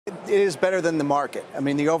is better than the market. I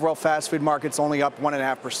mean, the overall fast food market's only up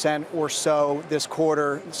 1.5% or so this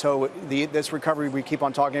quarter. So this recovery we keep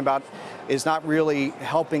on talking about is not really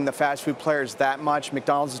helping the fast food players that much.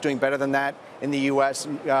 McDonald's is doing better than that in the U.S.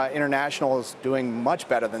 International is doing much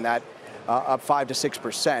better than that, up 5 to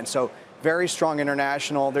 6%. So very strong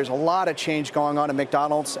international. There's a lot of change going on at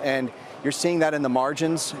McDonald's, and you're seeing that in the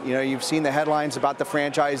margins. You know, you've seen the headlines about the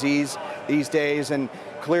franchisees these days, and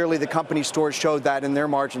clearly the company stores showed that in their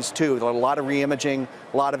margins too. There are a lot of reimaging,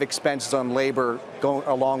 a lot of expenses on labor going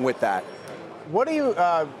along with that. What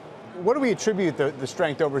do we attribute the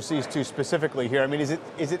strength overseas to specifically here? I mean, is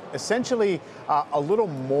it essentially a little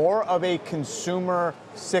more of a consumer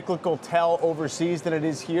cyclical tell overseas than it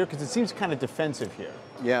is here? Because it seems kind of defensive here.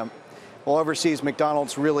 Yeah. Well, overseas,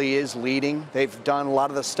 McDonald's really is leading. They've done a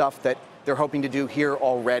lot of the stuff that they're hoping to do here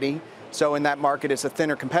already. So in that market, it's a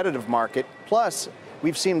thinner competitive market. Plus,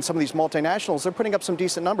 we've seen some of these multinationals, they're putting up some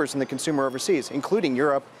decent numbers in the consumer overseas, including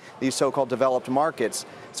Europe, these so-called developed markets.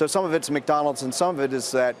 So some of it's McDonald's and some of it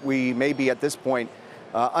is that we may be at this point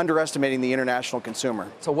underestimating the international consumer.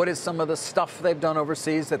 So what is some of the stuff they've done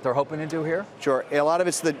overseas that they're hoping to do here? Sure. A lot of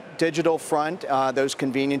it's the digital front, those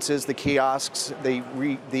conveniences, the kiosks, the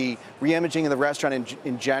re-imaging of the restaurant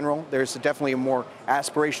in general. There's definitely a more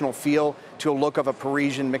aspirational feel to a look of a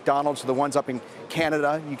Parisian McDonald's. The ones up in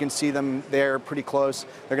Canada, you can see them there pretty close.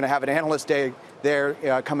 They're going to have an analyst day there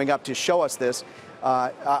coming up to show us this.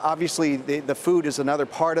 Obviously, the food is another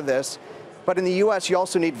part of this. But in the U.S., you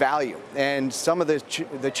also need value. And some of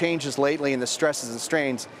the changes lately and the stresses and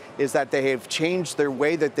strains is that they have changed their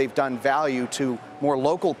way that they've done value to more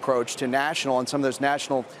local approach to national. And some of those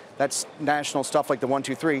national stuff like the 1,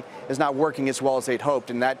 2, 3 is not working as well as they'd hoped.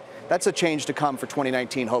 And that's a change to come for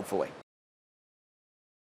 2019, hopefully.